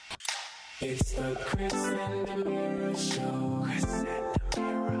It's the Chris and Amira Show. Chris and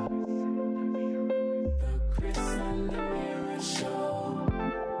Amira. The Chris and Amira Show.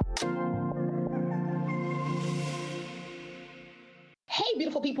 Hey,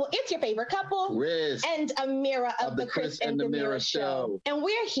 beautiful people, it's your favorite couple, Chris and Amira of the Chris and Amira Show. And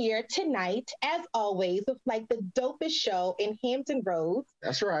we're here tonight, as always, with like the dopest show in Hampton Roads.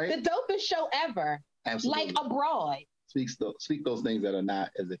 That's right. The dopest show ever. Absolutely. Like abroad. Speak those things that are not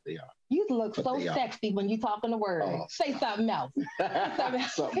as if they are. You look so sexy when you talk in the word. Oh, say something else. Say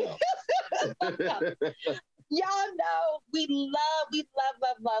something else. Something else. Y'all know we love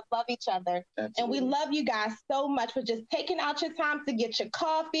each other. Absolutely. And we love you guys so much for just taking out your time to get your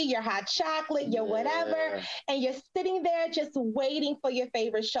coffee, your hot chocolate, your whatever, and you're sitting there just waiting for your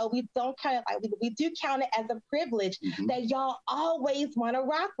favorite show. We don't count it like we do count it as a privilege that y'all always want to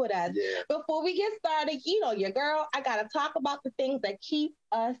rock with us. Yeah. Before we get started, you know your girl, I got to talk about the things that keep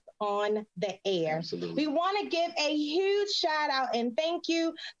us on the air. Absolutely. We want to give a huge shout out and thank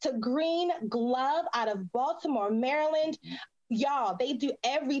you to Green Glove out of Baltimore, Maryland. Y'all, they do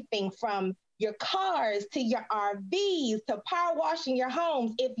everything from your cars to your RVs to power washing your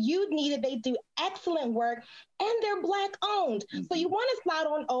homes. If you need it, they do excellent work and they're Black owned. So you want to slide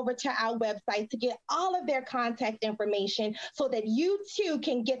on over to our website to get all of their contact information so that you too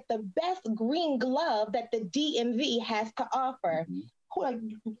can get the best green glove that the DMV has to offer.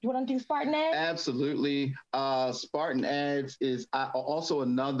 You want to do Spartan Ads? Absolutely. Spartan Ads is also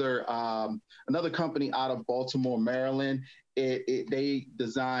another company out of Baltimore, Maryland. They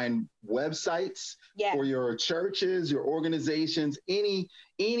design websites for your churches, your organizations,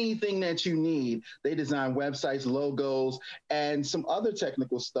 anything that you need. They design websites, logos, and some other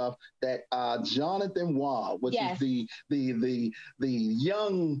technical stuff that Jonathan Waugh, which is the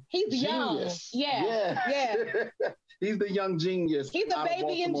young genius. Yeah. He's the young genius. He's a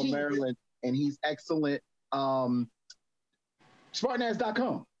baby in Jesus. Maryland, and he's excellent.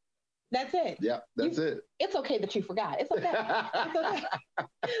 SpartanAds.com. That's it. Yeah, that's it. It's okay that you forgot. It's okay.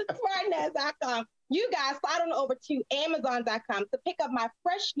 SpartanAds.com. You guys slide on over to Amazon.com to pick up my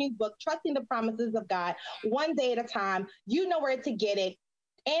fresh new book, Trusting the Promises of God, One Day at a Time. You know where to get it.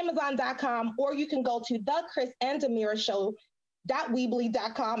 Amazon.com, or you can go to the Chris and Amira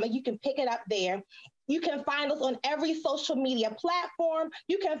Show.weebly.com and you can pick it up there. You can find us on every social media platform.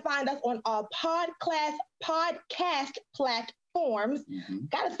 You can find us on all podcast platforms.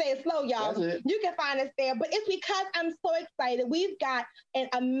 Gotta say it slow, y'all. You can find us there, but it's because I'm so excited. We've got an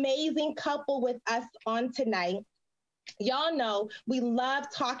amazing couple with us on tonight. Y'all know we love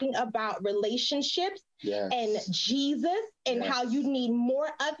talking about relationships and Jesus and how you need more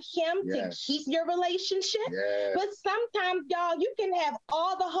of him to keep your relationship. But sometimes, y'all, you can have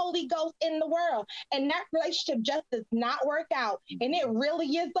all the Holy Ghost in the world and that relationship just does not work out. And it really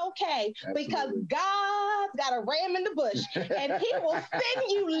is okay because God's got a ram in the bush and he will send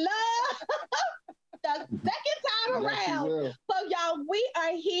you love the second time around. So, y'all, we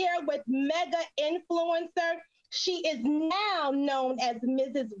are here with mega influencer. She is now known as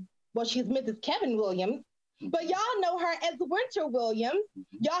she's Mrs. Kevin Williams, but y'all know her as Winter Williams.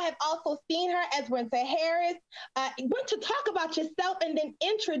 Y'all have also seen her as Winter Harris. Want to talk about yourself and then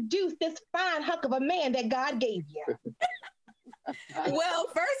introduce this fine hunk of a man that God gave you. Well,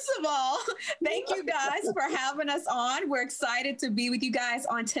 first of all, thank you guys for having us on. We're excited to be with you guys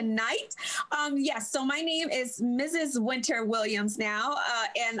on tonight. So my name is Mrs. Winter Williams now,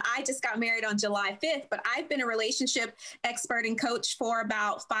 and I just got married on July 5th, but I've been a relationship expert and coach for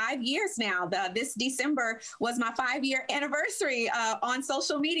about 5 years now. This December was my 5-year anniversary on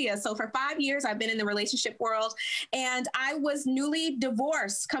social media. So for 5 years, I've been in the relationship world, and I was newly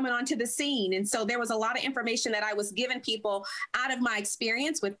divorced coming onto the scene. And so there was a lot of information that I was giving people out of my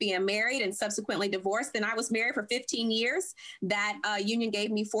experience with being married and subsequently divorced. And I was married for 15 years. That union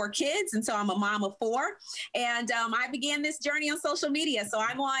gave me 4 kids. And so I'm a mom of 4. And I began this journey on social media. So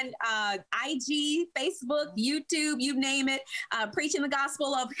I'm on IG, Facebook, YouTube, you name it, preaching the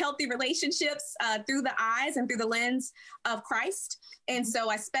gospel of healthy relationships through the eyes and through the lens of Christ. And so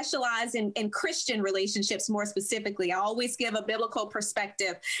I specialize in Christian relationships more specifically. I always give a biblical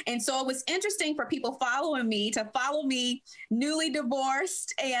perspective. And so it was interesting for people following me to follow me newly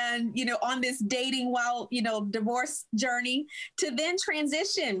divorced and, on this dating while, divorce journey to then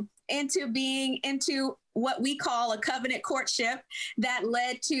transition into what we call a covenant courtship that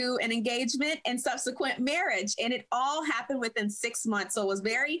led to an engagement and subsequent marriage. And it all happened within 6 months. So it was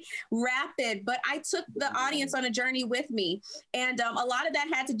very rapid, but I took the audience on a journey with me. And a lot of that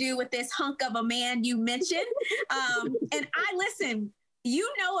had to do with this hunk of a man you mentioned. And listen, you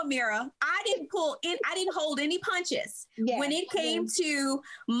know, Amira, I didn't hold any punches. When it came to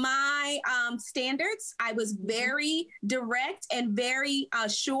my standards, I was very direct and very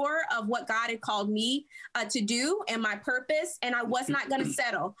sure of what God had called me to do and my purpose, and I was not going to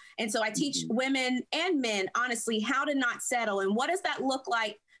settle. And so I teach women and men, honestly, how to not settle. And what does that look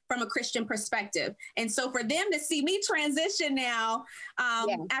like from a Christian perspective? And so for them to see me transition now,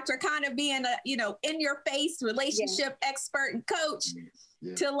 after kind of being a, in your face relationship expert and coach,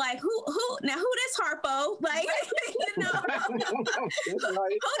 to like, who this Harpo? Like, who this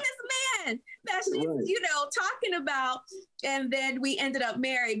man that she's, talking about? And then we ended up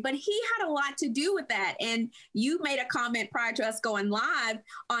married, but he had a lot to do with that. And you made a comment prior to us going live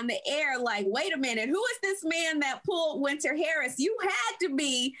on the air, like, wait a minute, who is this man that pulled Wynter Harris? You had to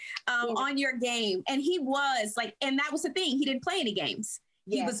be on your game. And he was like, and that was the thing. He didn't play any games.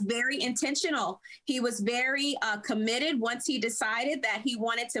 He was very intentional. He was very committed once he decided that he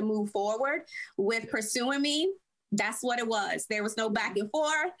wanted to move forward with pursuing me. That's what it was. There was no back and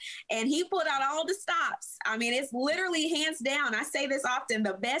forth. And he put out all the stops. I mean, it's literally hands down. I say this often,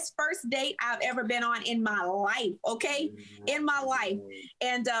 the best first date I've ever been on in my life. Okay. In my life.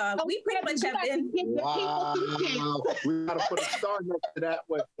 And we pretty much have been. Wow. We got to put a star next to that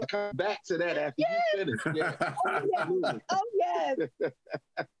one. Come back to that after you finish. Yeah. Oh, yes.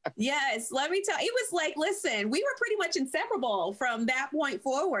 Yes. Let me tell you, it was like, listen, we were pretty much inseparable from that point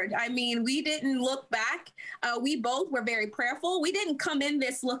forward. I mean, we didn't look back. We both were very prayerful. We didn't come in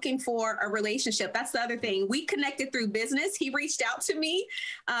this looking for a relationship. That's the other thing. We connected through business. He reached out to me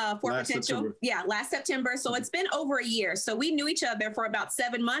for potential. Last September. So it's been over a year. So we knew each other for about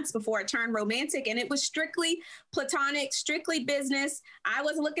 7 months before it turned romantic. And it was strictly platonic, strictly business. I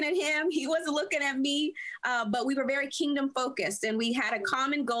wasn't looking at him. He wasn't looking at me. But we were very kingdom focused. And we had a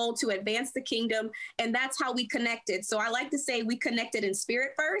common goal to advance the kingdom. And that's how we connected. So I like to say we connected in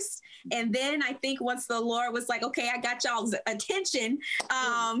spirit first. And then I think once the Lord was like, okay, I got y'all's attention.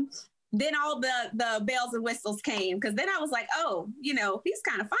 Then all the bells and whistles came, because then I was like, oh, he's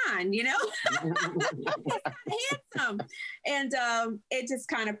kind of fine, he's kind of handsome. And it just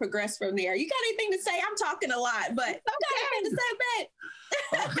kind of progressed from there. You got anything to say? I'm talking a lot, but you got anything to say,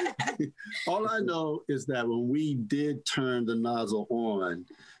 babe? All I know is that when we did turn the nozzle on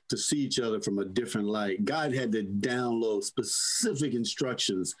to see each other from a different light, God had to download specific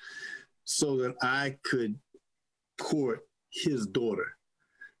instructions so that I could court his daughter.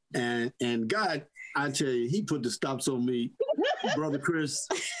 And God, I tell you, he put the stops on me, Brother Chris,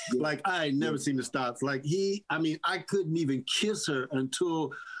 like I ain't never seen the stops. Like I couldn't even kiss her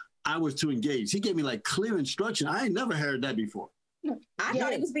until I was to engage. He gave me like clear instruction. I ain't never heard that before. I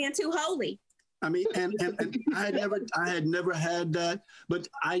thought he was being too holy. I mean, and I had never had that, but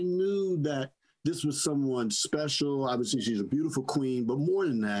I knew that this was someone special. Obviously, she's a beautiful queen, but more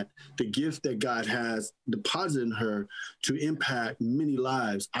than that, the gift that God has deposited in her to impact many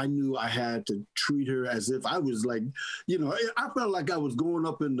lives. I knew I had to treat her as if I was like, I felt like I was going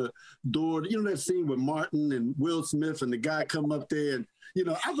up in the door. That scene with Martin and Will Smith and the guy come up there and,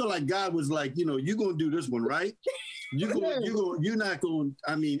 I felt like God was like, you're going to do this one, right? You're not going,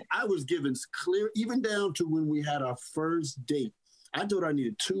 I was given clear, even down to when we had our first date. I told her I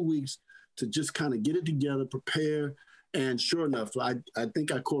needed 2 weeks to just kind of get it together, prepare. And sure enough, I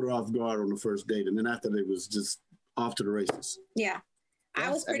think I caught her off guard on the first date. And then after that, it was just off to the races. Yeah. I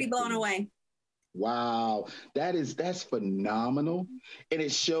was pretty blown away. Wow. That's phenomenal. And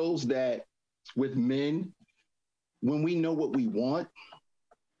it shows that with men, when we know what we want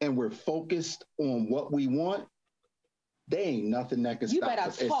and we're focused on what we want, there ain't nothing that can stop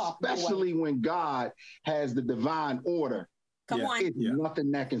us. Especially when God has the divine order. Come on. It's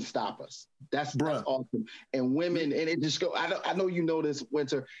nothing that can stop us. That's awesome. And women, and it just go, I know you know this,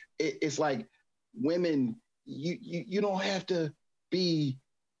 Wynter. It's like women, you don't have to be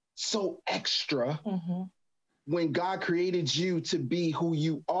so extra when God created you to be who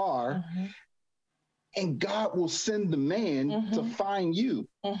you are. And God will send the man to find you.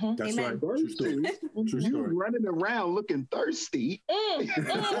 That's Amen. right. Versus you running around looking thirsty. You Tell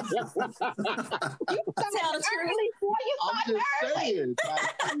the truth. I'm just saying.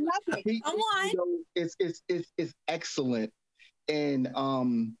 I love it. Come on. It's excellent. And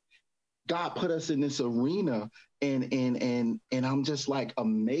God put us in this arena, and I'm just like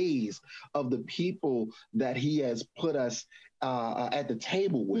amazed of the people that he has put us at the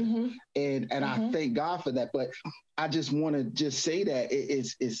table with. And I thank God for that. But I just want to just say that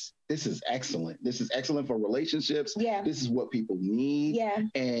this is excellent. This is excellent for relationships. Yeah. This is what people need. Yeah.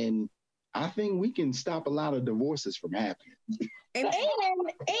 And I think we can stop a lot of divorces from happening. And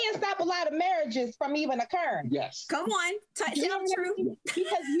stop a lot of marriages from even occurring. Yes. Come on. Tell the truth.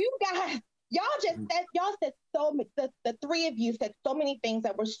 Because you guys, y'all said so many, the three of you said so many things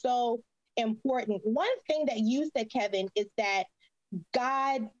that were so important. One thing that you said, Kevin, is that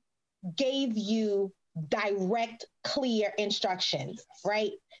God gave you direct, clear instructions,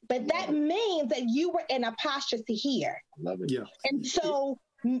 right? But that means that you were in a posture to hear. Love it. Yeah. And so,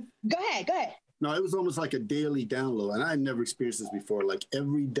 go ahead. No, it was almost like a daily download. And I had never experienced this before. Like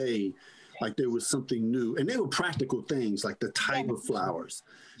every day, like there was something new. And they were practical things, like the type of flowers,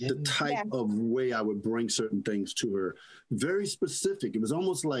 the type of way I would bring certain things to her. Very specific. It was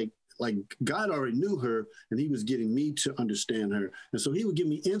almost like God already knew her and he was getting me to understand her. And so he would give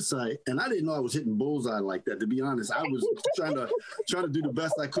me insight. And I didn't know I was hitting bullseye like that. To be honest, I was trying to do the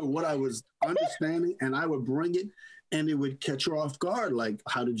best I could, what I was understanding, and I would bring it and it would catch her off guard. Like,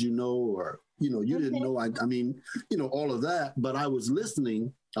 how did you know? Or, you didn't know. I mean, all of that, but I was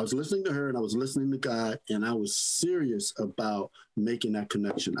listening. I was listening to her and I was listening to God, and I was serious about making that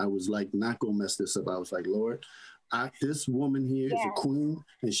connection. I was like, not going to mess this up. I was like, Lord, this woman here is a queen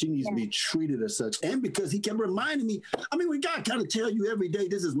and she needs to be treated as such. And because he kept reminding me, I mean, we got to kind of tell you every day,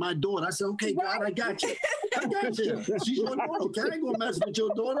 this is my daughter. I said, okay, God, I got you. I got you. She's your daughter. Okay, I ain't going to mess with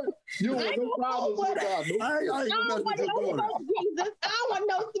your daughter. You want no problems with God. I ain't going to mess with your daughter. Jesus, I don't want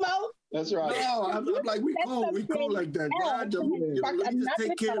no smoke. That's right. No, I'm like, we cool like that. God, let me just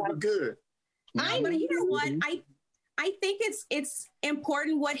take care of her good. But you know what? I think it's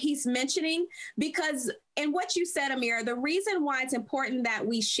important what he's mentioning, because in what you said, Amira, the reason why it's important that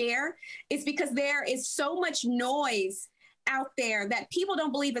we share is because there is so much noise out there that people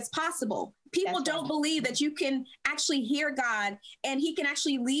don't believe it's possible. People don't believe that you can actually hear God and he can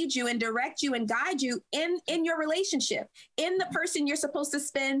actually lead you and direct you and guide you in your relationship, in the person you're supposed to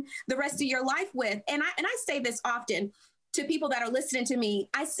spend the rest of your life with. And I say this often to people that are listening to me.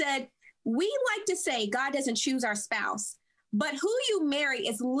 I said, we like to say God doesn't choose our spouse, but who you marry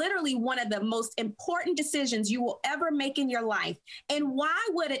is literally one of the most important decisions you will ever make in your life. And why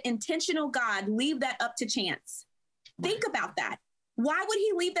would an intentional God leave that up to chance? Think about that. Why would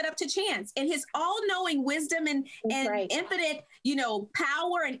he leave that up to chance? In his all-knowing wisdom and infinite,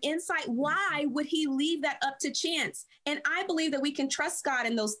 power and insight, why would he leave that up to chance? And I believe that we can trust God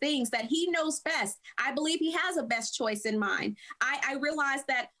in those things, that he knows best. I believe he has a best choice in mind. I realized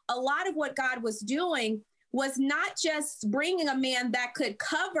that a lot of what God was doing was not just bringing a man that could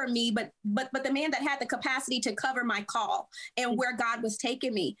cover me, but the man that had the capacity to cover my call and where God was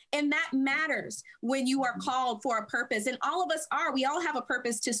taking me. And that matters when you are called for a purpose. And all of us we all have a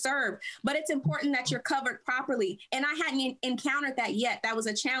purpose to serve, but it's important that you're covered properly. And I hadn't encountered that yet. That was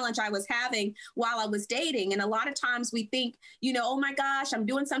a challenge I was having while I was dating. And a lot of times we think, oh my gosh, I'm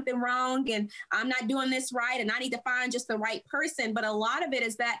doing something wrong and I'm not doing this right. And I need to find just the right person. But a lot of it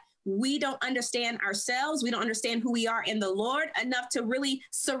is that we don't understand ourselves. We don't understand who we are in the Lord enough to really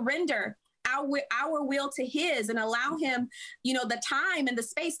surrender our will to his and allow him, the time and the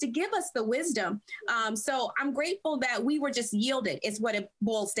space to give us the wisdom. So I'm grateful that we were just yielded is what it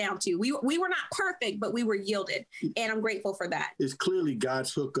boils down to. We were not perfect, but we were yielded. And I'm grateful for that. It's clearly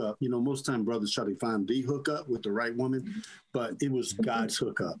God's hookup. Most time brothers try to find the hookup with the right woman, but it was God's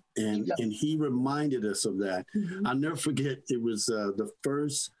hookup. And he reminded us of that. I'll never forget, it was the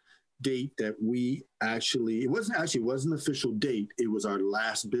first date that we it wasn't an official date. It was our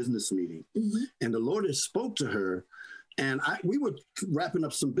last business meeting. And the Lord had spoke to her, and we were wrapping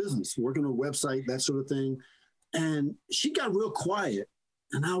up some business, working on a website, that sort of thing. And she got real quiet.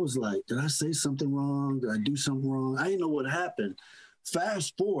 And I was like, did I say something wrong? Did I do something wrong? I didn't know what happened.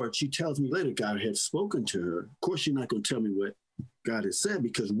 Fast forward, she tells me later God had spoken to her. Of course, she's not going to tell me what God had said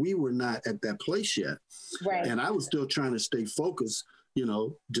because we were not at that place yet. Right. And I was still trying to stay focused,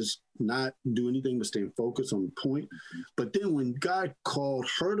 just not do anything but stay focused on the point. But then when God called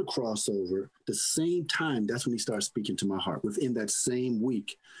her to cross over, the same time, that's when he started speaking to my heart within that same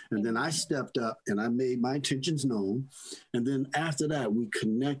week. And then I stepped up and I made my intentions known. And then after that, we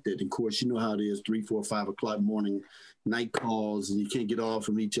connected. And of course, you know how it is, 3, 4, 5 o'clock morning, night calls, and you can't get off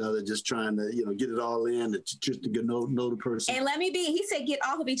from each other, just trying to, get it all in, just to know the person. And he said, get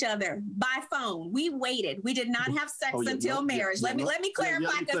off of each other by phone. We waited. We did not have sex until marriage. Let me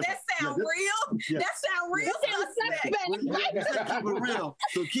clarify, because that sounds real. That sounds real. Keep it real.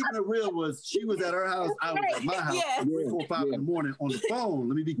 So keeping it real was, she was at her house, I was at my house, 3, 4, 5 in the morning on the phone.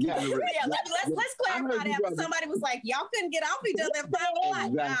 Let me be keeping it real. Yeah, let's clarify that. But somebody was like, y'all couldn't get off each other at 5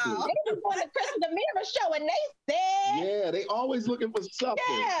 o'clock. Wow. They was on the Chris D'Amira show, and they said, yeah, they always looking for something.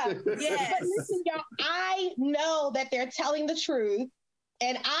 Yeah. Yes. But listen, y'all, I know that they're telling the truth.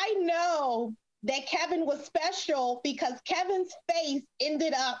 And I know that Kevin was special because Kevin's face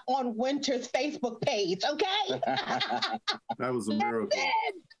ended up on Winter's Facebook page, okay? That was a miracle.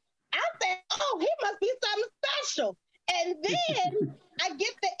 I said, oh, he must be something special. And then I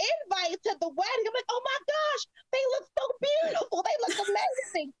get the invite to the wedding. I'm like, oh my gosh, they look so beautiful. They look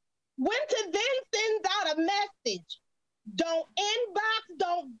amazing. Winter then sends out a message. Don't inbox,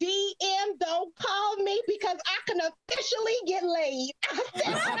 don't DM, don't call me because I can officially get laid. I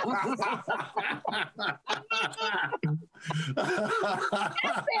said, well,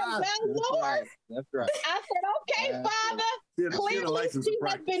 Lord. That's right. I said, okay, Father. Clearly, she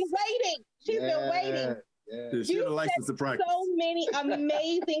has been waiting. She's been waiting. Yeah. She had a license to practice. So many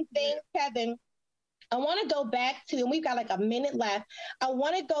amazing things, Kevin. I want to go back to, and we've got like a minute left. I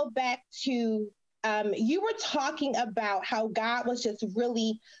want to go back to, you were talking about how God was just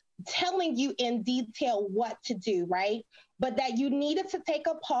really telling you in detail what to do, right? But that you needed to take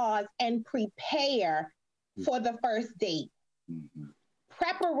a pause and prepare for the first date. Mm-hmm.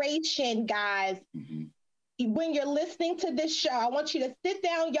 Preparation, guys. Mm-hmm. When you're listening to this show, I want you to sit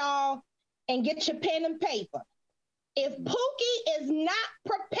down, y'all, and get your pen and paper. If Pookie is not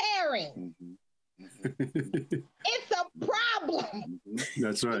preparing, it's a problem.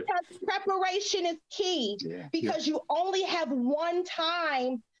 That's right. Because preparation is key. Because you only have one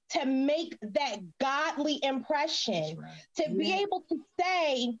time to make that godly impression, to be able to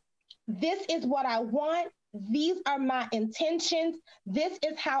say, this is what I want. These are my intentions. This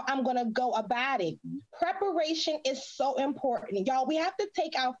is how I'm going to go about it. Preparation is so important. Y'all, we have to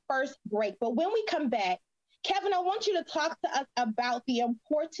take our first break. But when we come back, Kevin, I want you to talk to us about the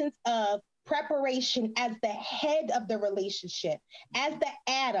importance of preparation as the head of the relationship, as the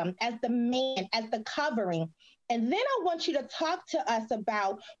Adam, as the man, as the covering. And then I want you to talk to us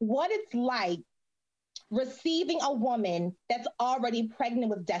about what it's like receiving a woman that's already pregnant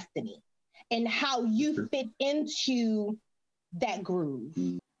with destiny and how you fit into that groove.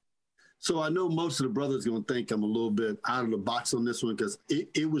 So I know most of the brothers going to think I'm a little bit out of the box on this one because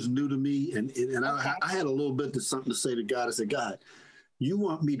it was new to me. And I had a little bit of something to say to God. I said, God, you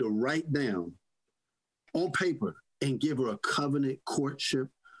want me to write down on paper and give her a covenant courtship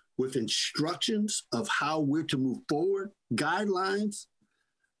with instructions of how we're to move forward, guidelines?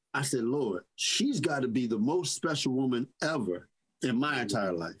 I said, Lord, she's got to be the most special woman ever in my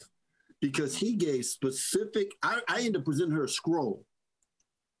entire life because he gave specific, I ended up presenting her a scroll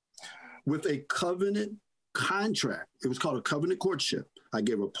with a covenant contract. It was called a covenant courtship. I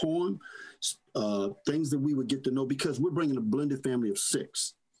gave her a poem, things that we would get to know because we're bringing a blended family of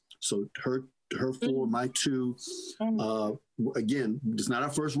 6. So her 4, my 2. Again, it's not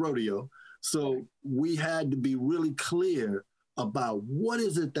our first rodeo. So we had to be really clear about what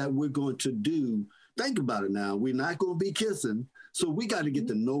is it that we're going to do. Think about it now. We're not going to be kissing. So we got to get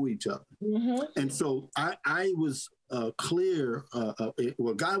to know each other. And so I was clear,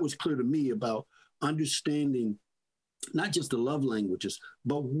 God was clear to me about understanding not just the love languages,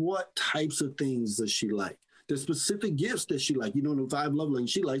 but what types of things does she like? The specific gifts that she likes. You know, the 5 love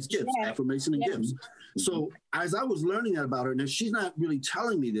languages, she likes gifts, affirmation and gifts. So as I was learning that about her, and she's not really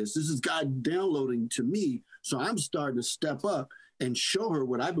telling me this is God downloading to me. So I'm starting to step up and show her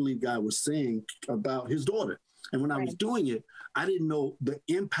what I believe God was saying about his daughter. And when I was doing it, I didn't know the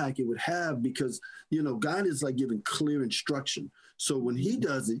impact it would have because, you know, God is like giving clear instruction. So when he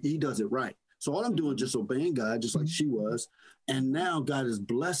does it right. So all I'm doing is just obeying God, just like she was. And now God is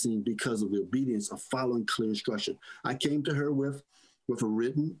blessing because of the obedience of following clear instruction. I came to her with a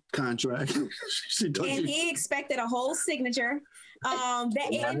written contract. He expected a whole signature. And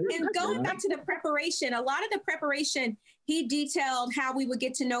going back to the preparation, a lot of the preparation, he detailed how we would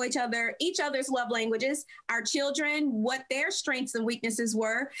get to know each other's love languages, our children, what their strengths and weaknesses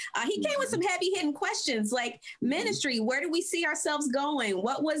were. He came with some heavy hitting questions like ministry, where do we see ourselves going?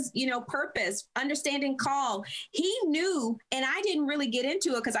 What was, purpose, understanding call. He knew, and I didn't really get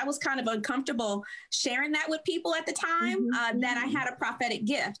into it because I was kind of uncomfortable sharing that with people at the time, that I had a prophetic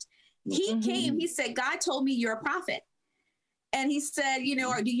gift. He came, he said, God told me you're a prophet. And he said,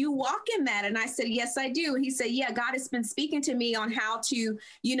 do you walk in that? And I said, yes, I do. He said, yeah, God has been speaking to me on how to,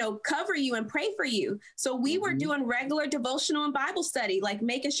 cover you and pray for you. So we were doing regular devotional and Bible study, like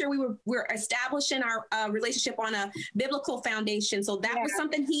making sure we're establishing our relationship on a biblical foundation. So that was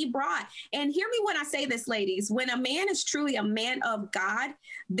something he brought. And hear me when I say this, ladies, when a man is truly a man of God,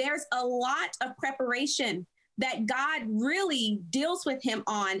 there's a lot of preparation that God really deals with him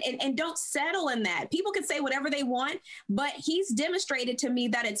on, and don't settle in that. People can say whatever they want, but he's demonstrated to me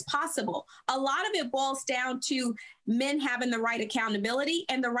that it's possible. A lot of it boils down to men having the right accountability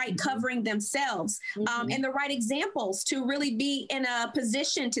and the right covering themselves, and the right examples to really be in a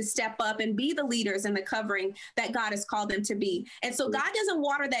position to step up and be the leaders and the covering that God has called them to be. And so God doesn't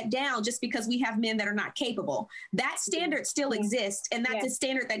water that down just because we have men that are not capable. That standard still exists, and that's a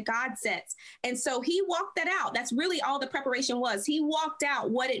standard that God sets. And so he walked that out. That's really all the preparation was. He walked out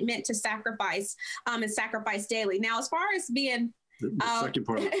what it meant to sacrifice and sacrifice daily. Now, as far as being second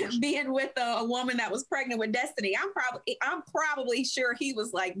part of the question, being with a woman that was pregnant with Destiny, I'm probably sure he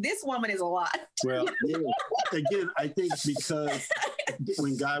was like, this woman is a lot. Well, again, I think because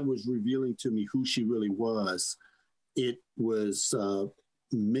when God was revealing to me who she really was, it was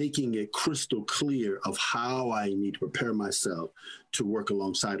making it crystal clear of how I need to prepare myself to work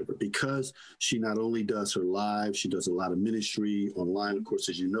alongside of her, because she not only does her live, she does a lot of ministry online, of course,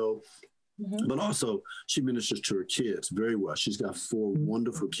 as you know, but also she ministers to her kids very well. She's got 4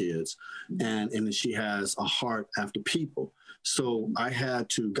 wonderful kids, and she has a heart after people. So I had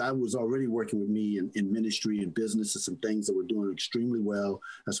to, God was already working with me in ministry and business and some things that were doing extremely well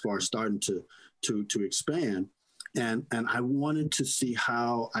as far as starting to expand. And I wanted to see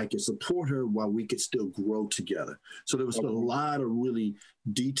how I could support her while we could still grow together. So there was a lot of really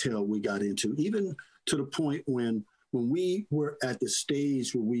detail we got into, even to the point when we were at the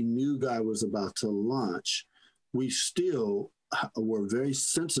stage where we knew God was about to launch, we still were very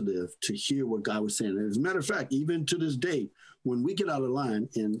sensitive to hear what God was saying. And as a matter of fact, even to this day, when we get out of line,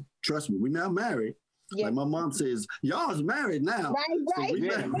 and trust me, we're now married. Yeah. Like my mom says, y'all's married now. Right. So we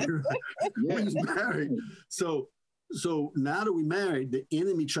married. We're married. So now that we're married, the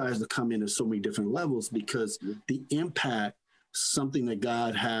enemy tries to come in at so many different levels, because the impact, something that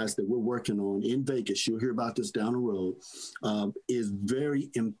God has that we're working on in Vegas, you'll hear about this down the road, is very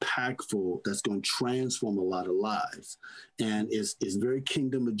impactful. That's going to transform a lot of lives, and is very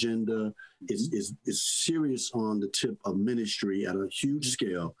kingdom agenda. Is serious on the tip of ministry at a huge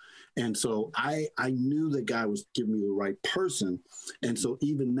scale. And so I knew that God was giving me the right person. And so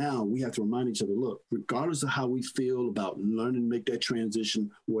even now we have to remind each other, look, regardless of how we feel about learning to make that transition,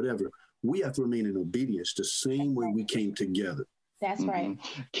 whatever, we have to remain in obedience the same way we came together. That's right.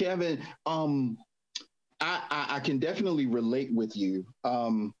 Kevin, I can definitely relate with you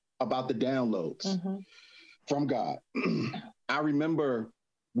about the downloads from God. I remember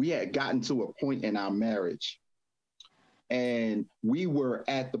we had gotten to a point in our marriage, and we were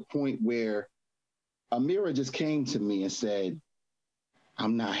at the point where Amira just came to me and said,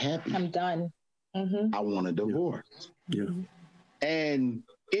 I'm not happy. I'm done. I want a divorce. Yeah. And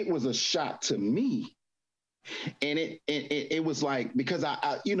it was a shock to me. And it was like, because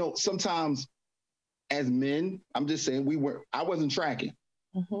I sometimes as men, I'm just saying I wasn't tracking.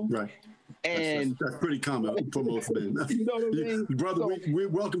 Right. And that's pretty common for most men. You know what I mean? Brother, so, we're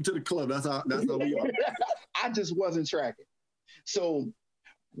welcome to the club. That's how we are. I just wasn't tracking. So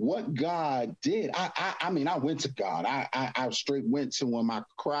what God did, I mean, I went to God. I straight went to him. I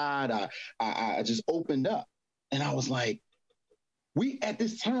cried. I just opened up, and I was like, at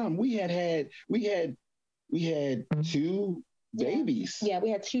this time we had 2 babies. Yeah,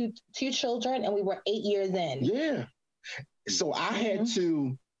 we had two children, and we were 8 years in. Yeah. So I had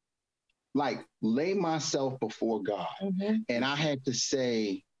to lay myself before God, and I had to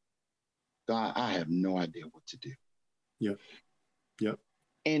say, God, I have no idea what to do. Yep.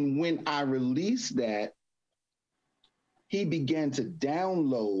 And when I released that, he began to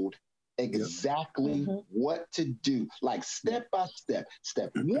download exactly what to do, like step by step.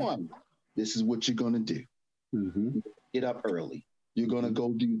 Step 1, this is what you're going to do. Get up early. You're going to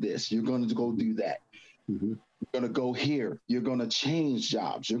go do this. You're going to go do that. You're going to go here. You're going to change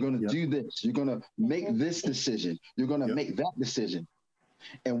jobs. You're going to do this. You're going to make this decision. You're going to make that decision.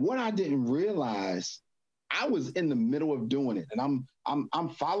 And what I didn't realize, I was in the middle of doing it, and I'm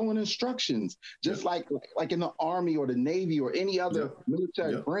following instructions, just like in the Army or the Navy or any other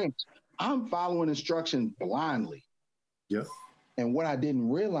military branch. I'm following instructions blindly. And what I didn't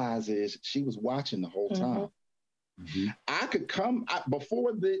realize is she was watching the whole time. I could come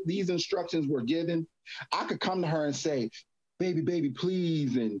before these instructions were given. I could come to her and say, "Baby,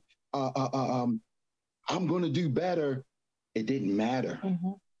 please," and I'm going to do better. It didn't matter.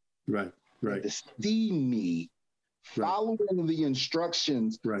 Right. To see me following the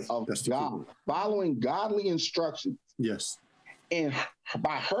instructions of God, following godly instructions. Yes. And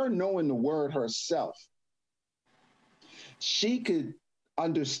by her knowing the word herself, she could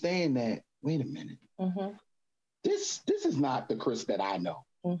understand that, wait a minute, this is not the Chris that I know.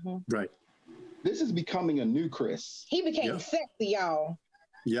 Right. This is becoming a new Chris. He became sexy, y'all.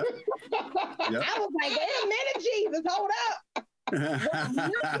 Yep. I was like, wait a minute, Jesus, hold up. What I'm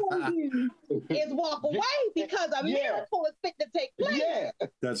not gonna do is walk away because a miracle is fit to take place. Yeah,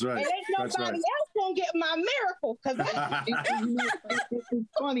 that's right. And ain't nobody else gonna get my miracle because it's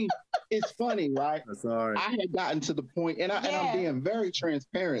funny. It's funny, right? That's all right. I had gotten to the point, and I'm being very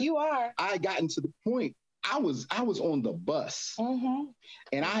transparent. You are. I had gotten to the point. I was on the bus, and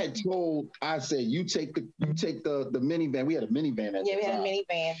I said, you take the minivan. We had a minivan at the time. We had a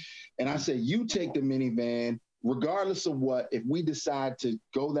minivan. And I said, you take the minivan, regardless of what. If we decide to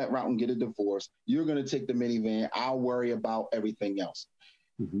go that route and get a divorce, you're going to take the minivan. I'll worry about everything else.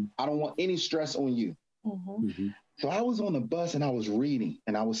 I don't want any stress on you. So I was on the bus and I was reading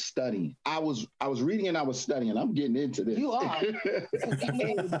and I was studying. I was reading and I was studying. I'm getting into this. You are. You got 3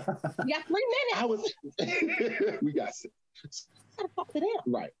 minutes. We got 6.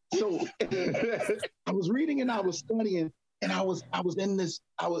 Right. So I was reading and I was studying and I was in this,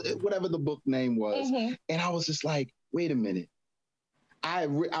 whatever the book name was. And I was just like, wait a minute. I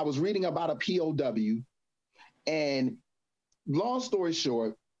was reading about a POW, and long story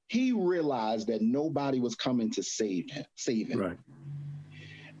short, he realized that nobody was coming to save him. Right.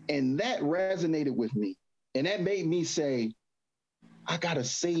 And that resonated with me. And that made me say, I got to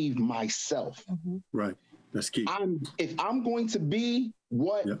save myself. Right. That's key. If I'm going to be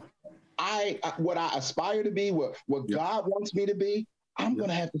what I aspire to be, what God wants me to be, I'm going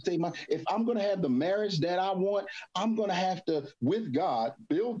to have to save if I'm going to have the marriage that I want, I'm going to have to, with God,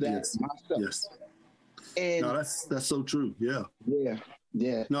 build that myself. Yes. And no, that's so true. Yeah.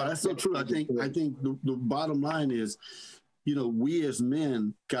 Yeah. No, that's so true. I think the bottom line is, we as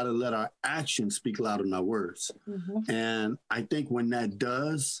men got to let our actions speak louder than our words. And I think when that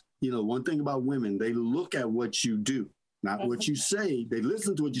does, one thing about women, they look at what you do, not what you say. They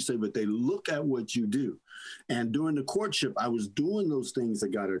listen to what you say, but they look at what you do. And during the courtship, I was doing those things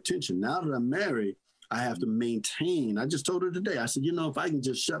that got her attention. Now that I'm married, I have to maintain. I just told her today, I said, if I can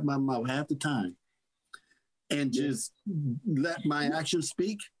just shut my mouth half the time and just let my actions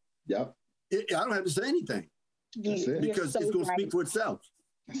speak, I don't have to say anything. Because it's going to speak for itself.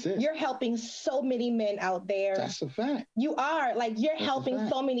 That's it. You're helping so many men out there. That's a fact. You are. You're helping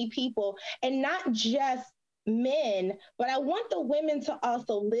so many people, and not just men, but I want the women to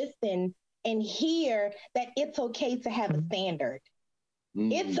also listen and hear that it's okay to have a standard.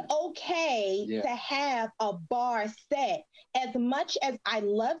 It's okay to have a bar set. As much as I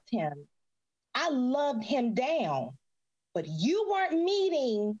loved him down, but you weren't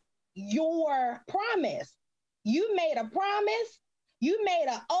meeting your promise. You made a promise, you made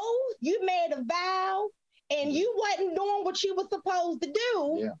an oath, you made a vow, and you wasn't doing what you were supposed to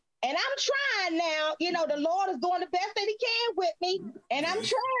do. Yeah. And I'm trying now, the Lord is doing the best that he can with me, and I'm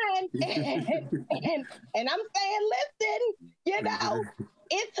trying. and I'm saying, listen,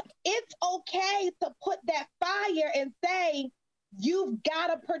 it's okay to put that fire and say, you've got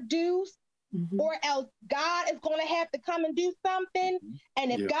to produce, or else God is going to have to come and do something.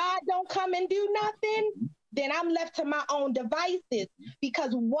 And if God don't come and do nothing, then I'm left to my own devices.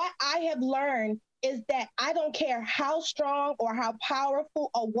 Because what I have learned is that I don't care how strong or how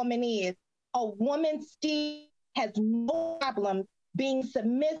powerful a woman is, a woman still has no problem being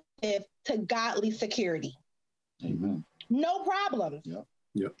submissive to godly security. Amen. No problems.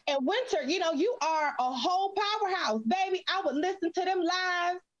 Yep. And Winter, you are a whole powerhouse, baby. I would listen to them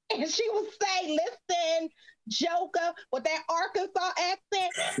live, and she would say, listen, Joker, with that Arkansas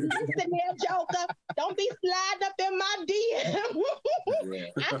accent, listen there, Joker, don't be sliding up in my DM.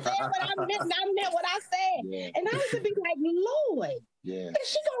 I said what I meant, and I meant what I said. And I used to be like, Lord, is she going to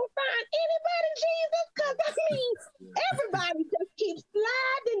find anybody, Jesus? Because, everybody just keeps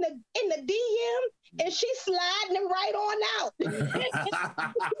sliding in the DM, and she's sliding them right on out. It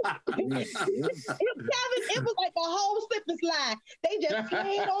was like a whole slip and slide. They just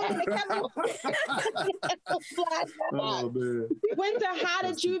slid on and they kept on sliding out. Winter, how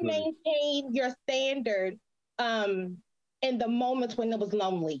did you maintain your standard in the moments when it was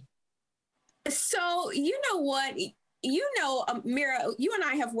lonely? So, you know what? Mira, you and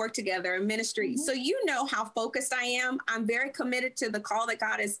I have worked together in ministry, so you know how focused I am. I'm very committed to the call that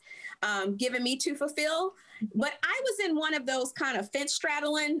God has given me to fulfill. But I was in one of those kind of fence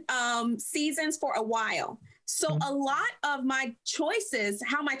straddling seasons for a while. So a lot of my choices,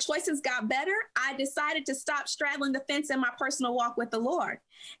 how my choices got better, I decided to stop straddling the fence in my personal walk with the Lord.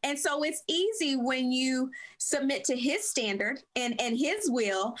 And so it's easy when you submit to his standard and his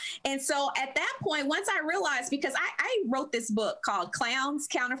will. And so at that point, once I realized, because I wrote this book called Clowns,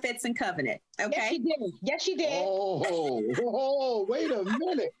 Counterfeits, and Covenant. Okay. Yes, she did. Oh, wait a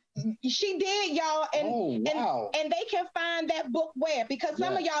minute. She did, y'all. And they can find that book where? Because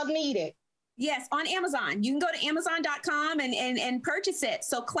some of y'all need it. Yes, on Amazon. You can go to Amazon.com and purchase it.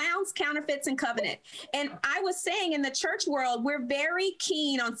 So Clowns, Counterfeits, and Covenant. And I was saying in the church world, we're very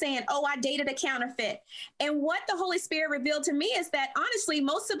keen on saying, oh, I dated a counterfeit. And what the Holy Spirit revealed to me is that honestly,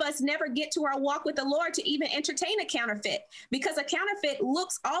 most of us never get to our walk with the Lord to even entertain a counterfeit, because a counterfeit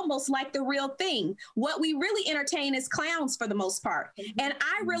looks almost like the real thing. What we really entertain is clowns for the most part. And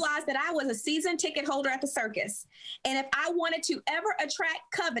I realized that I was a season ticket holder at the circus. And if I wanted to ever attract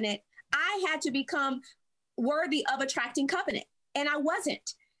covenant, I had to become worthy of attracting covenant. And I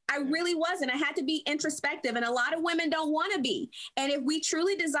wasn't. I really wasn't. I had to be introspective. And a lot of women don't want to be. And if we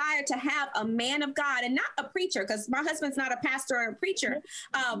truly desire to have a man of God, and not a preacher, because my husband's not a pastor or a preacher,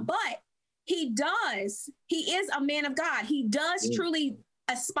 but he is a man of God. He does truly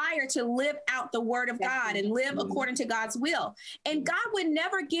aspire to live out the word of God and live according to God's will. And God would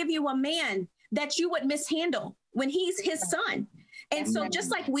never give you a man that you would mishandle when he's his son. And so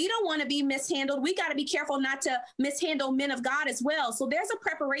just like we don't want to be mishandled, we got to be careful not to mishandle men of God as well. So there's a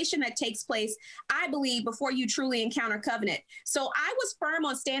preparation that takes place, I believe, before you truly encounter covenant. So I was firm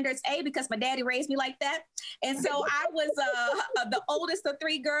on standards A because my daddy raised me like that. And so I was the oldest of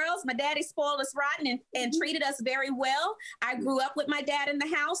three girls. My daddy spoiled us rotten and treated us very well. I grew up with my dad in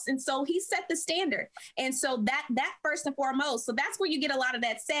the house. And so he set the standard. And so that first and foremost, so that's where you get a lot of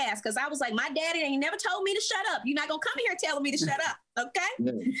that sass, because I was like, my daddy ain't never told me to shut up. You're not going to come here telling me to shut up. Okay.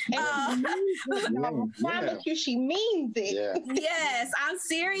 I promise you, she means it. Yeah. Yes, I'm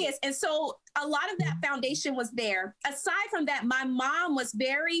serious. And so a lot of that foundation was there. Aside from that, my mom was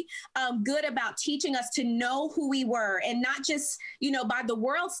very good about teaching us to know who we were, and not just, by the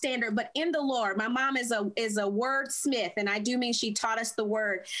world standard, but in the Lord. My mom is a wordsmith, and I do mean she taught us the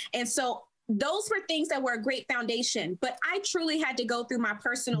word. And so those were things that were a great foundation, but I truly had to go through my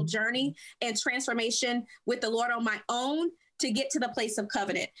personal journey and transformation with the Lord on my own to get to the place of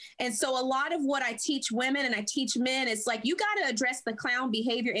covenant. And so a lot of what I teach women and I teach men is like, you got to address the clown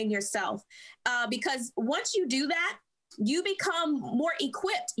behavior in yourself, because once you do that, you become more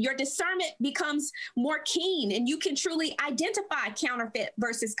equipped. Your discernment becomes more keen, and you can truly identify counterfeit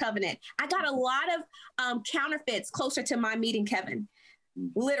versus covenant. I got a lot of counterfeits closer to my meeting Kevin,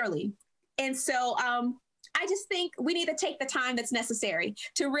 literally. And so I just think we need to take the time that's necessary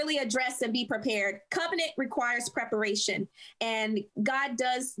to really address and be prepared. Covenant requires preparation, and God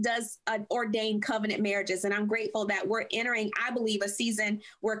does ordain covenant marriages. And I'm grateful that we're entering, I believe, a season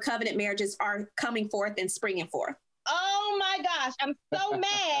where covenant marriages are coming forth and springing forth. Oh my gosh, I'm so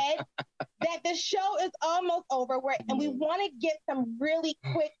mad that the show is almost over, and we want to get some really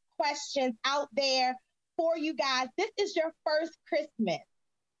quick questions out there for you guys. This is your first Christmas.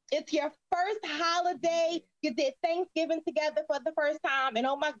 It's your first holiday. You did Thanksgiving together for the first time. And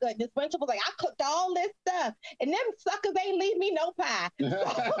oh my goodness, Winter was like, I cooked all this stuff. And them suckers ain't leave me no pie.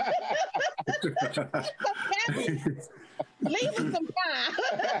 Leave us some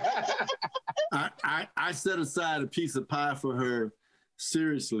pie. I set aside a piece of pie for her,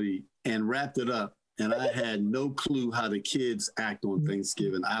 seriously, and wrapped it up. And I had no clue how the kids act on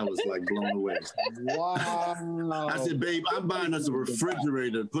Thanksgiving. I was like blown away. Wow. I said, babe, I'm buying us a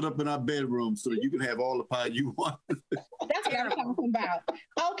refrigerator to put up in our bedroom so that you can have all the pie you want. That's what I'm talking about.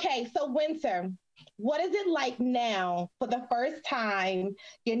 Okay, so Winter, what is it like now for the first time?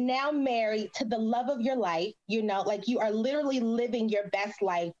 You're now married to the love of your life. Like you are literally living your best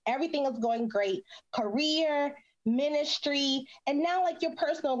life. Everything is going great. Career, ministry, and now like your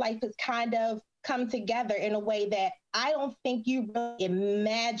personal life is kind of come together in a way that I don't think you really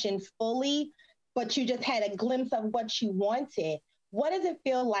imagined fully, but you just had a glimpse of what you wanted. What does it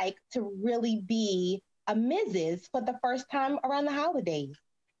feel like to really be a Mrs. for the first time around the holidays?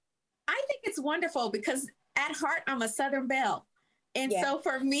 I think it's wonderful because at heart, I'm a Southern belle. And so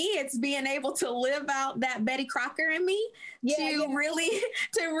for me, it's being able to live out that Betty Crocker in me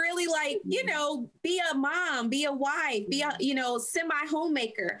really like, be a mom, be a wife, be a,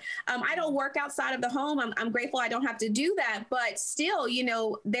 semi-homemaker. I don't work outside of the home. I'm grateful I don't have to do that. But still,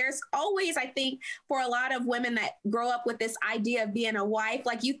 there's always, I think, for a lot of women that grow up with this idea of being a wife,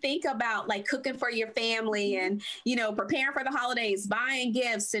 like you think about like cooking for your family and, preparing for the holidays, buying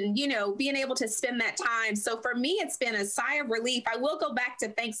gifts and, being able to spend that time. So for me, it's been a sigh of relief. I will go back to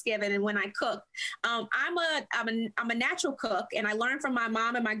Thanksgiving and when I cook. I'm a natural cook, and I learned from my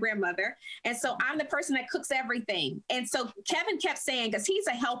mom and my grandmother. And so I'm the person that cooks everything. And so Kevin kept saying, because he's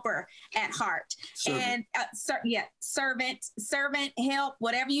a helper at heart, servant. And servant, help,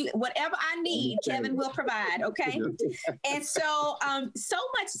 whatever I need, Kevin will provide. Okay. And so, so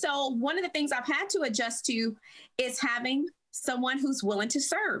much so, one of the things I've had to adjust to is having someone who's willing to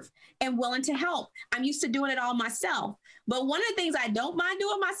serve and willing to help. I'm used to doing it all myself. But one of the things I don't mind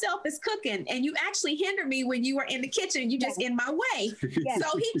doing myself is cooking. And you actually hindered me when you were in the kitchen. You just in my way.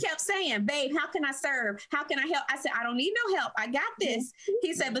 So he kept saying, babe, how can I serve? How can I help? I said, I don't need no help. I got this.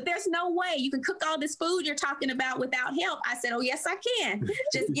 He said, but there's no way you can cook all this food you're talking about without help. I said, oh, yes, I can.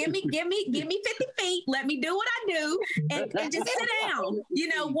 Just give me 50 feet. Let me do what I do and just sit down,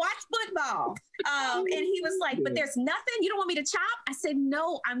 watch football. And he was like, but there's nothing. You don't want me to chop? I said,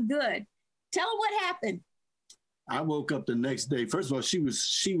 no, I'm good. Tell him what happened. I woke up the next day. First of all, she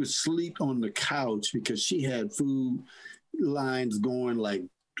was asleep on the couch because she had food lines going like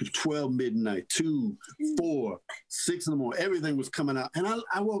 12 midnight, 2, 4, 6 in the morning. Everything was coming out. And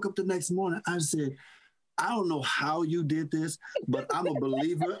I woke up the next morning. I said, I don't know how you did this, but I'm a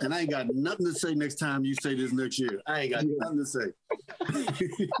believer and I ain't got nothing to say next time you say this next year. I ain't got nothing to say. I'm not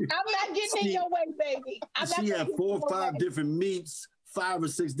getting in your way, baby. She had 4 or 5 different meats, 5 or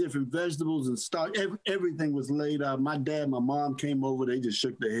 6 different vegetables and stock. Everything was laid out. My dad, my mom came over. They just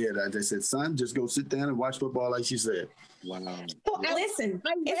shook their head. They said, son, just go sit down and watch football like she said. Wow. So listen,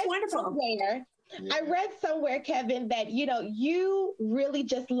 it's wonderful. I read somewhere, Kevin, that you really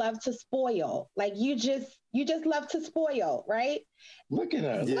just love to spoil. Like you just love to spoil, right? Look at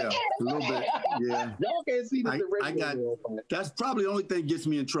us. Yeah, a little bit. Yeah. Y'all can't see this. That's probably the only thing that gets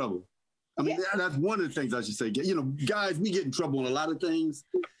me in trouble. I mean, that's one of the things I should say. Guys, we get in trouble on a lot of things.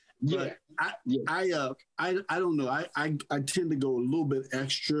 But I don't know. I tend to go a little bit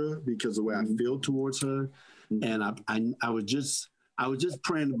extra because of the way I feel towards her. And I was just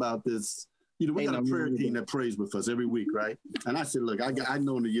praying about this. We got a prayer team that prays with us every week, right? And I said, look, I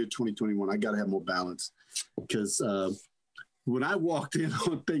know in the year 2021, I got to have more balance. Because when I walked in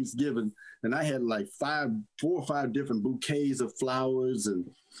on Thanksgiving and I had like 4 or 5 different bouquets of flowers and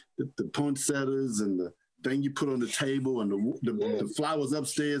the poinsettias and the thing you put on the table and the flowers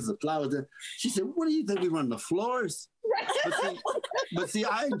upstairs, the flowers there. She said, what do you think we run the floors? But see,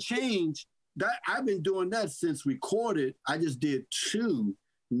 I ain't changed. I've been doing that since we recorded. I just did 2.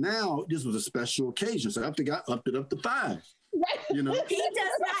 Now this was a special occasion, so I upped it up to 5. He does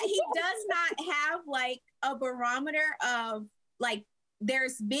not have like a barometer of like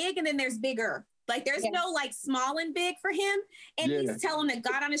there's big and then there's bigger. Like there's no like small and big for him. And he's telling that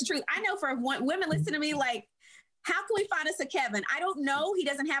God honest truth. I know for women listen to me like, how can we find us a Kevin? I don't know. He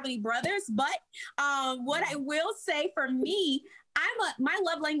doesn't have any brothers, but what I will say for me, my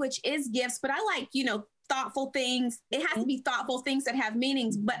love language is gifts, but I like, thoughtful things. It has to be thoughtful things that have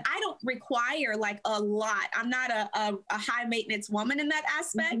meanings, but I don't require like a lot. I'm not a high maintenance woman in that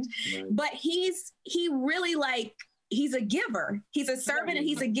aspect, but he really like, he's a giver. He's a servant and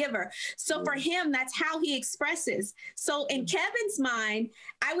he's a giver. So for him, that's how he expresses. So in Kevin's mind,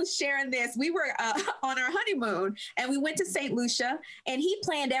 I was sharing this. We were on our honeymoon and we went to St. Lucia and he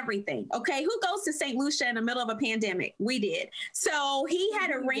planned everything. Okay. Who goes to St. Lucia in the middle of a pandemic? We did. So he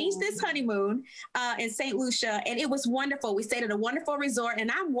had arranged this honeymoon in St. Lucia and it was wonderful. We stayed at a wonderful resort and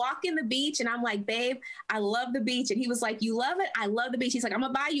I'm walking the beach and I'm like, babe, I love the beach. And he was like, you love it? I love the beach. He's like, I'm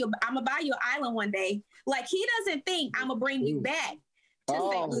gonna buy you an island one day. Like he doesn't think I'm gonna bring you back to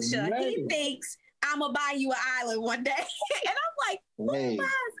St. Lucia. Man. He thinks I'm gonna buy you an island one day. And I'm like, who buys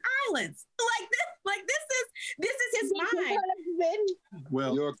islands? Like this is his mind.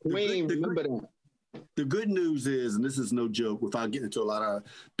 Well, you're a queen, remember that. The good news is, and this is no joke without getting into a lot of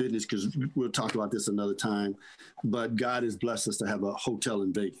business, because we'll talk about this another time, but God has blessed us to have a hotel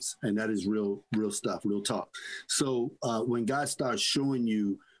in Vegas. And that is real stuff, real talk. So when God starts showing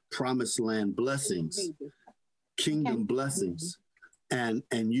you promised land blessings, kingdom blessings, and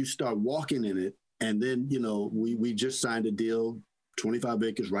you start walking in it, and then, we just signed a deal, 25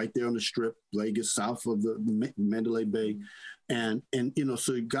 acres right there on the Strip, Vegas, south of the Mandalay Bay. And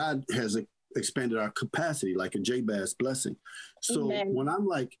so God has expanded our capacity like a Jabez blessing. So when I'm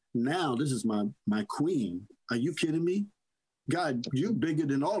like, now this is my queen, are you kidding me? God, you're bigger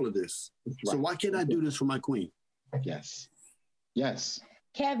than all of this. Right. So why can't I do this for my queen? Yes.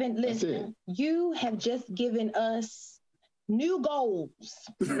 Kevin, listen, you have just given us new goals.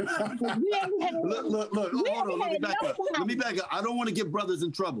 Look, hold on, let me back up. I don't want to get brothers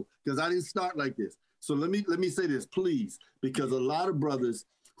in trouble because I didn't start like this. So let me say this, please, because a lot of brothers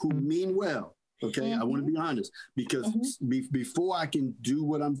who mean well, okay, I want to be honest, because before I can do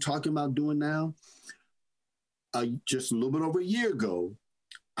what I'm talking about doing now, just a little bit over a year ago,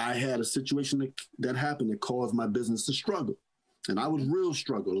 I had a situation that happened that caused my business to struggle. And I was real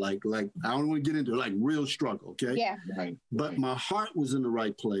struggle, like I don't want to get into it, like real struggle, okay? Yeah. But my heart was in the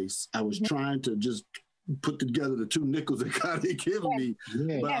right place. I was trying to just put together the 2 nickels that God had given me,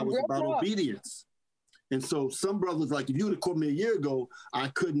 but I was about obedience. And so some brothers, like if you would have called me a year ago, I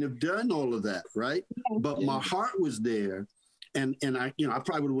couldn't have done all of that, right? But my heart was there. And I, I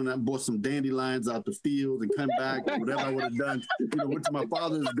probably would have went out and bought some dandelions out the field and come back or whatever I would have done. Went to my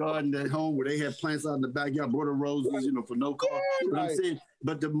father's garden at home where they had plants out in the backyard, bought roses, for no cost. You know what I'm saying?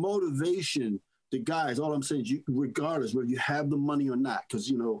 But the motivation, the guys, all I'm saying is regardless whether you have the money or not, because,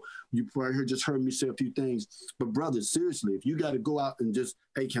 you probably just heard me say a few things. But brothers, seriously, if you got to go out and just,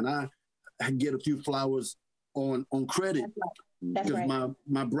 hey, can I get a few flowers on credit? Because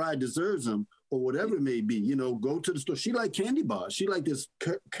my bride deserves them. Or whatever it may be, go to the store. She like candy bars. She like this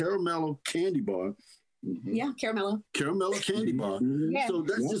caramello candy bar. Yeah, caramello candy bar. Yeah. So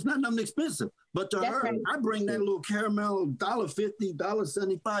that's just not nothing expensive. But to her, I bring that little caramel $1.50,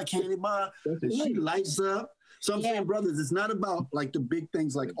 $1.75 candy bar, and she lights up. So I'm saying, brothers, it's not about like the big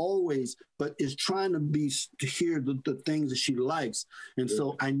things like always, but it's trying to hear the things that she likes. And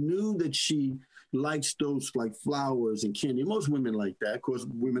so I knew that she likes those like flowers and candy. Most women like that. Of course,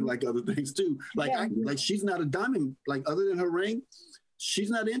 women like other things too. Like she's not a diamond, like other than her ring, she's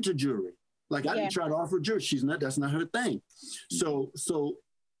not into jewelry. Like I didn't try to offer jewelry. That's not her thing. So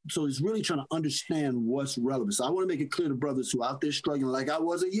it's really trying to understand what's relevant. So I want to make it clear to brothers who are out there struggling like I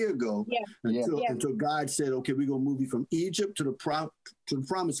was a year ago until God said, okay, we're going to move you from Egypt to the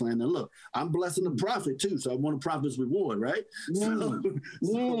promised land. And look, I'm blessing the prophet too. So I want a prophet's reward, right? We're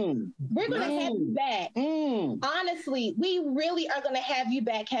going to have you back. Honestly, we really are going to have you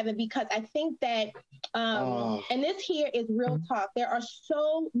back, Kevin, because I think that, and this here is real talk. There are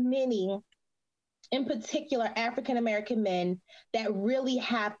so many, in particular, African-American men that really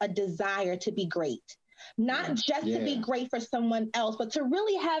have a desire to be great, not just to be great for someone else, but to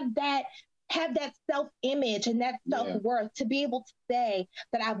really have that self-image and that self-worth to be able to say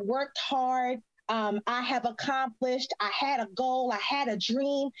that I've worked hard, I have accomplished, I had a goal, I had a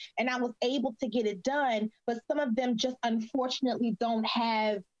dream, and I was able to get it done. But some of them just unfortunately don't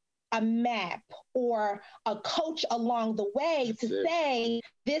have a map or a coach along the way to say,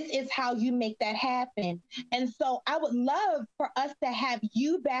 this is how you make that happen. And so I would love for us to have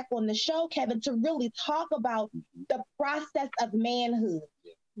you back on the show, Kevin, to really talk about the process of manhood.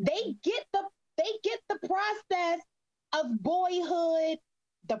 They get the process of boyhood,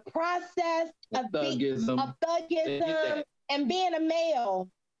 the process of thuggism and being a male,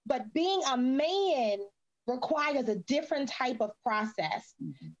 but being a man requires a different type of process.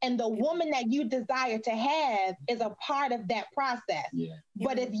 And the woman that you desire to have is a part of that process.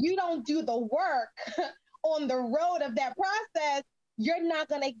 But if you don't do the work on the road of that process, you're not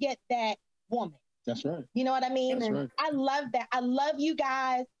going to get that woman. That's right. You know what I mean? That's right. I love that. I love you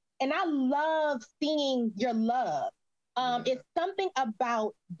guys. And I love seeing your love. It's something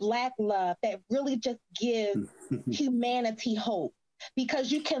about Black love that really just gives humanity hope.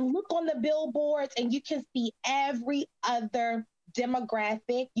 Because you can look on the billboards and you can see every other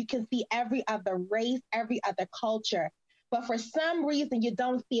demographic, you can see every other race, every other culture. But for some reason, you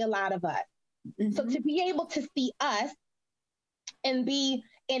don't see a lot of us. So to be able to see us and be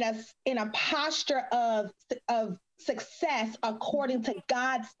in a posture of success according to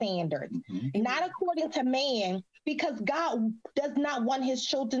God's standards, not according to man, because God does not want his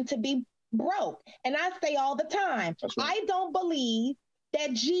children to be broke. And I say all the time, I don't believe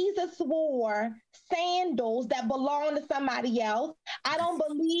that Jesus wore sandals that belong to somebody else. I don't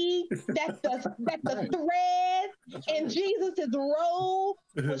believe that the threads in Jesus's robe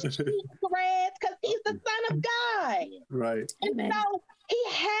was cheap threads, because he's the Son of God. Right. And so he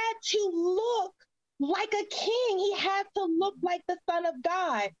had to look like a king. He had to look like the Son of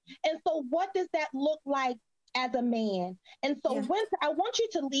God. And so what does that look like as a man? And so Winter, I want you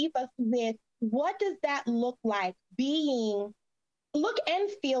to leave us with, what does that look like, look and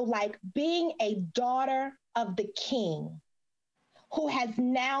feel like being a daughter of the King who has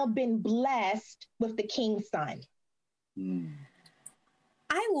now been blessed with the King's son?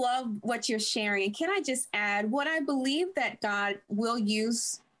 I love what you're sharing. Can I just add, what I believe that God will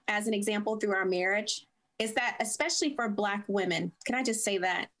use as an example through our marriage is that, especially for Black women, can I just say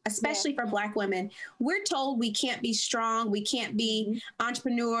that, especially for Black women, we're told we can't be strong, we can't be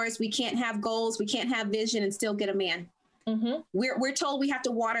entrepreneurs, we can't have goals, we can't have vision and still get a man. We're told we have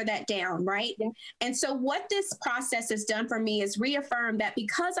to water that down, right? And so what this process has done for me is reaffirm that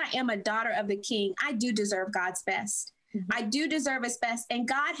because I am a daughter of the King, I do deserve God's best. I do deserve his best, and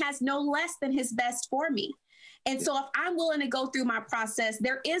God has no less than his best for me. And so if I'm willing to go through my process,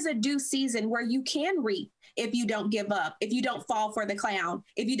 there is a due season where you can reap if you don't give up, if you don't fall for the clown,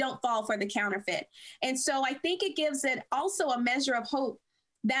 if you don't fall for the counterfeit. And so I think it gives it also a measure of hope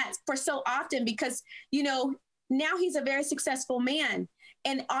that for so often, because, now he's a very successful man.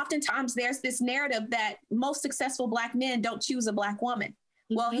 And oftentimes there's this narrative that most successful Black men don't choose a Black woman.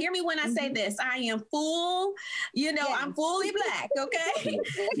 Well, hear me when I say this. I am I'm fully Black, okay?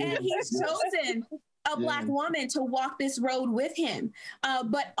 And he's chosen a Black woman to walk this road with him.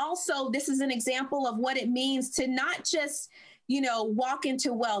 But also, this is an example of what it means to not just walk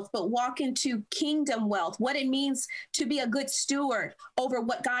into wealth, but walk into kingdom wealth, what it means to be a good steward over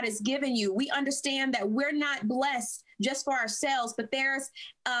what God has given you. We understand that we're not blessed just for ourselves, but there's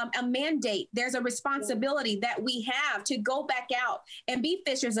a mandate, there's a responsibility that we have to go back out and be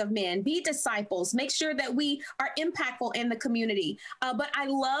fishers of men, be disciples, make sure that we are impactful in the community. But I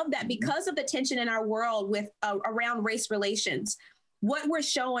love that because of the tension in our world with around race relations, what we're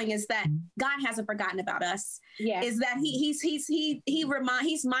showing is that God hasn't forgotten about us. Yeah. Is that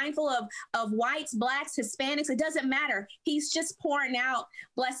he's mindful of whites, Blacks, Hispanics. It doesn't matter. He's just pouring out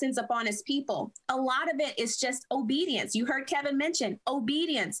blessings upon his people. A lot of it is just obedience. You heard Kevin mention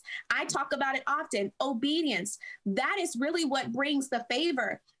obedience. I talk about it often. Obedience. That is really what brings the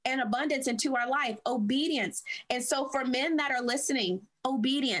favor and abundance into our life. Obedience. And so for men that are listening,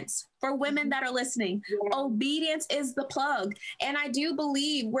 obedience. For women that are listening, obedience is the plug. And I do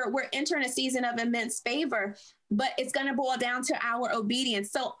believe we're entering a season of immense favor, but it's going to boil down to our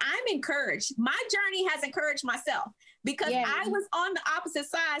obedience. So I'm encouraged. My journey has encouraged myself because I was on the opposite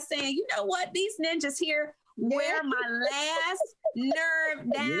side saying, you know what, these ninjas here wear my last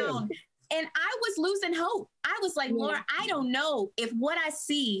nerve down. And I was losing hope. I was like, Lord, I don't know if what I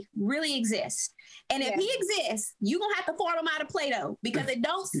see really exists. And if he exists, you're going to have to form him out of Play-Doh because it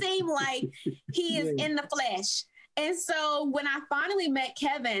don't seem like he is in the flesh. And so when I finally met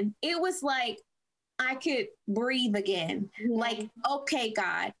Kevin, it was like I could breathe again. Like, okay,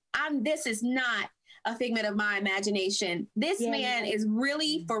 God, this is not a figment of my imagination. This man is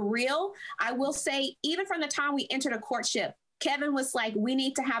really for real. I will say, even from the time we entered a courtship, Kevin was like, we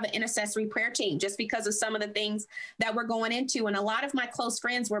need to have an intercessory prayer team just because of some of the things that we're going into. And a lot of my close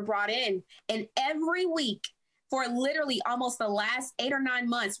friends were brought in. And every week for literally almost the last 8 or 9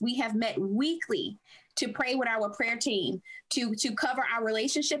 months, we have met weekly to pray with our prayer team, to cover our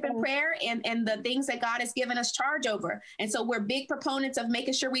relationship in prayer and the things that God has given us charge over. And so we're big proponents of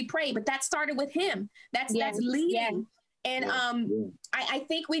making sure we pray, but that started with him. That's leading. And I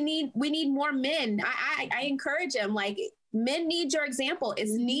think we need more men. I encourage them, like, men need your example.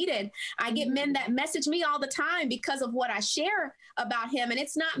 It's needed. I get men that message me all the time because of what I share about him. And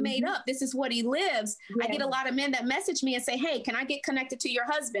it's not made up. This is what he lives. I get a lot of men that message me and say, hey, can I get connected to your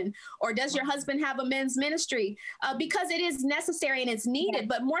husband? Or does your husband have a men's ministry? Because it is necessary and it's needed,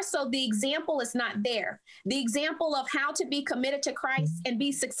 but more so the example is not there. The example of how to be committed to Christ and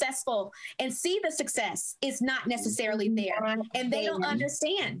be successful and see the success is not necessarily there. And they don't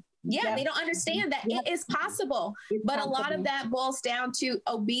understand. They don't understand that it is possible, but a lot of that boils down to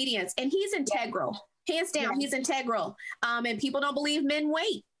obedience. And he's integral, hands down. He's integral. And people don't believe men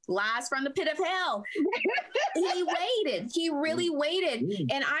wait. Lies from the pit of hell. He waited. He really waited.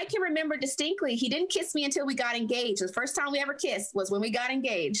 And I can remember distinctly, he didn't kiss me until we got engaged. The first time we ever kissed was when we got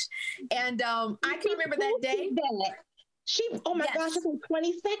engaged. And I can remember that day. Oh my gosh, it was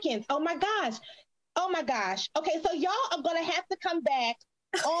 20 seconds. Oh my gosh. Okay, so y'all are going to have to come back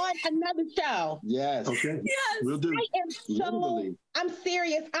on another show. Yes. Okay. Yes. We'll do. I'm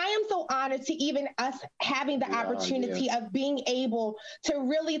serious. I am so honored to even us having the opportunity of being able to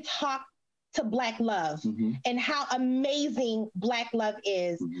really talk to Black love and how amazing Black love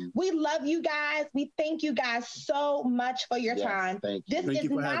is. We love you guys. We thank you guys so much for your time. This is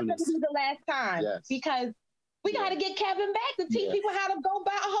not going to be the last time because we got to get Kevin back to teach people how to go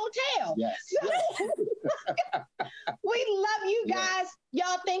buy a hotel. We love you guys.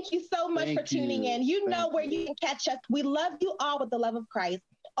 Y'all, thank you so much for tuning in. You know where you can catch us. We love you all with the love of Christ.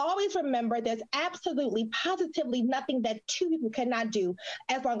 Always remember, there's absolutely, positively nothing that two people cannot do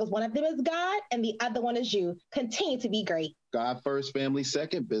as long as one of them is God and the other one is you. Continue to be great. God first, family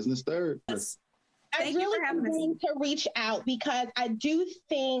second, business third. I really need to reach out because I do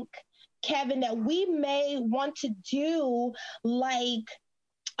think, Kevin, that we may want to do like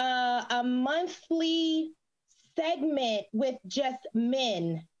a monthly segment with just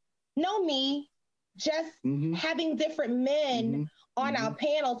men. No me, just having different men on our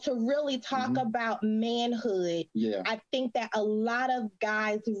panel to really talk about manhood. I think that a lot of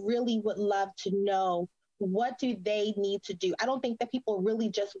guys really would love to know, what do they need to do? I don't think that people really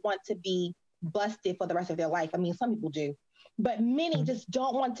just want to be busted for the rest of their life. I mean, some people do, but many just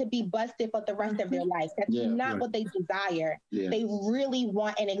don't want to be busted for the rest of their life. That's not what they desire. Yeah. They really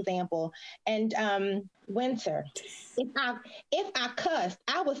want an example. And Winter, if I cussed,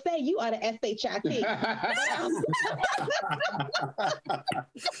 I would say you are the SHIT. I'm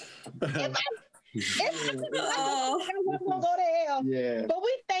gonna go to hell. Yeah. But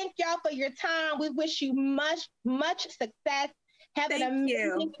we thank y'all for your time. We wish you much success. Have an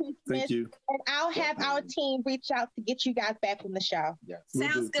amazing Christmas. Thank you. And I'll have our team reach out to get you guys back on the show. Yeah.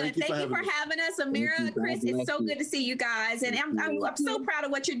 Sounds good. Thank you for having us, Amira, Chris. It's so good to see you guys. And I'm so proud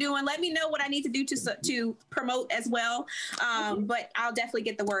of what you're doing. Let me know what I need to do to promote as well. But I'll definitely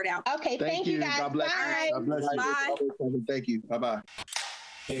get the word out. Okay. Thank you guys. God bless Bye. God bless you. Bye. Thank you. Bye-bye.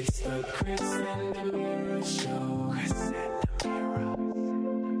 It's the Chris and Amira show. Chris and Amira.